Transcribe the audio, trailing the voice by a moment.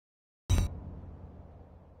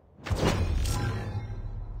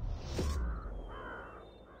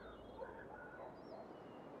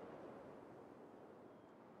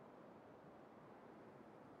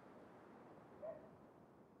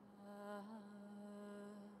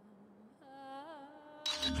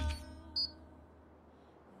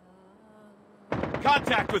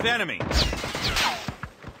Contact with enemy.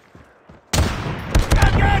 I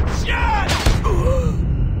got shot!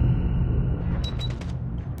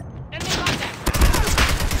 Enemy contact!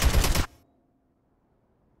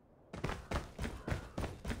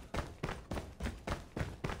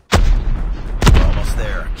 We're almost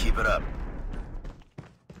there. Keep it up.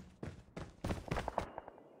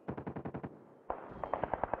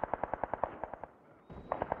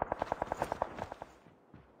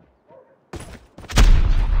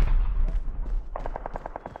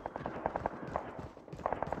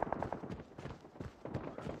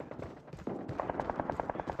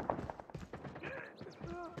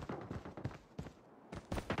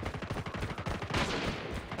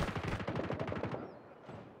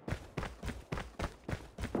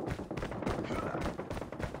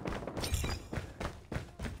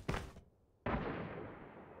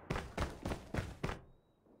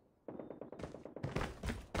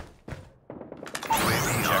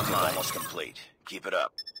 Objective almost complete. Keep it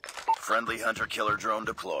up. Friendly hunter-killer drone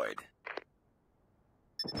deployed.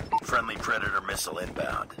 Friendly Predator missile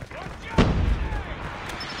inbound.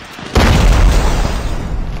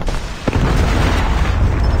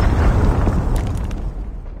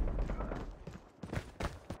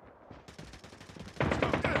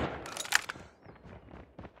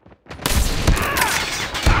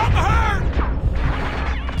 I'm hurt!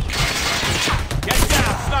 Get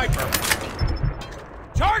down, sniper!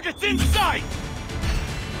 Target's in sight!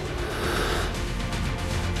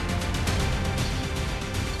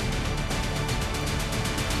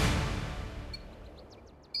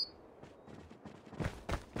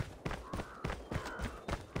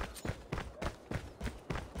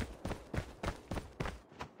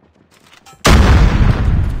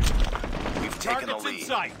 We've taken the Target's in lead.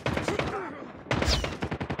 sight!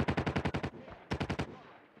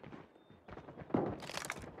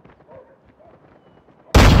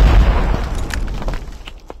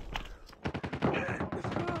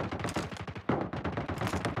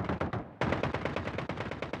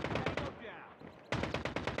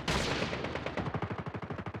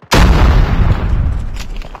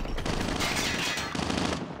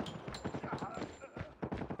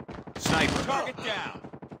 Sniper. Target down.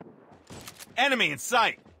 Enemy in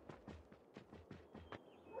sight.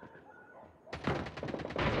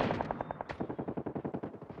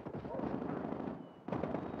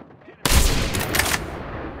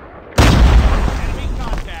 Enemy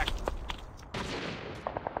contact.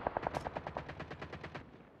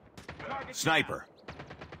 Sniper.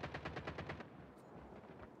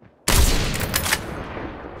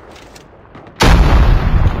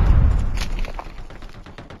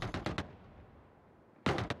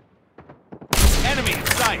 Enemy in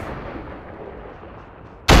sight.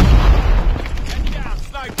 Get down,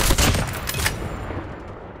 sniper.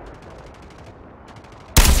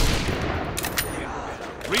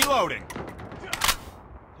 Reloading.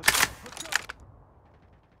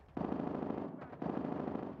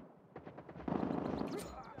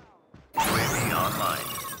 UAV online.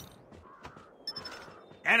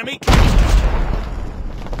 Enemy.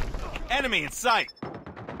 Enemy in sight.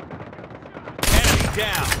 Enemy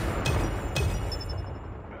down.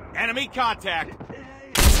 Enemy contact.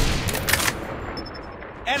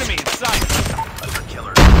 Enemy in sight.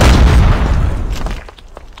 Hunter-killer.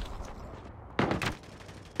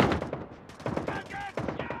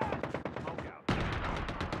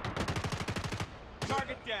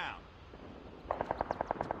 Target down.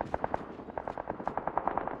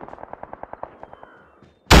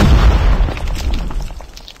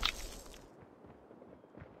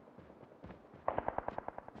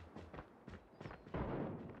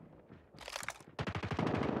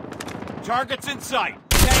 Targets in sight.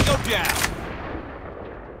 Tango down.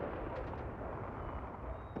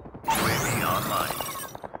 UAV online.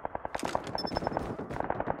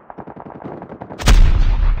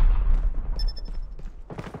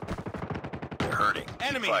 They're hurting. Keep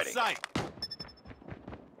Enemy in fighting. sight.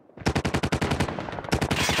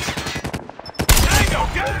 Tango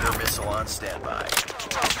down. Predator missile on standby.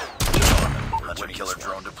 Hunter-killer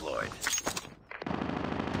drone deployed.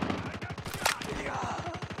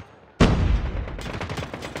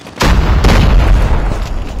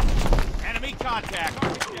 Enemy contact.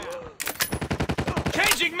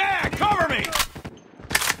 Changing mag. Cover me.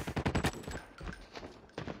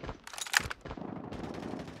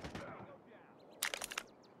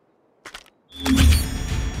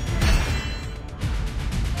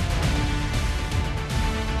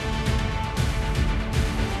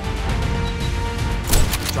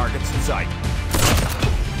 Targets in sight.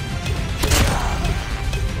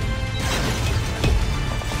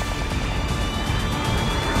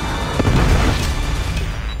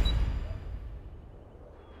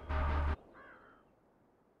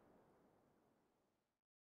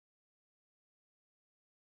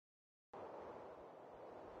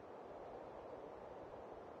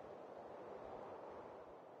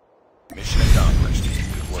 Mission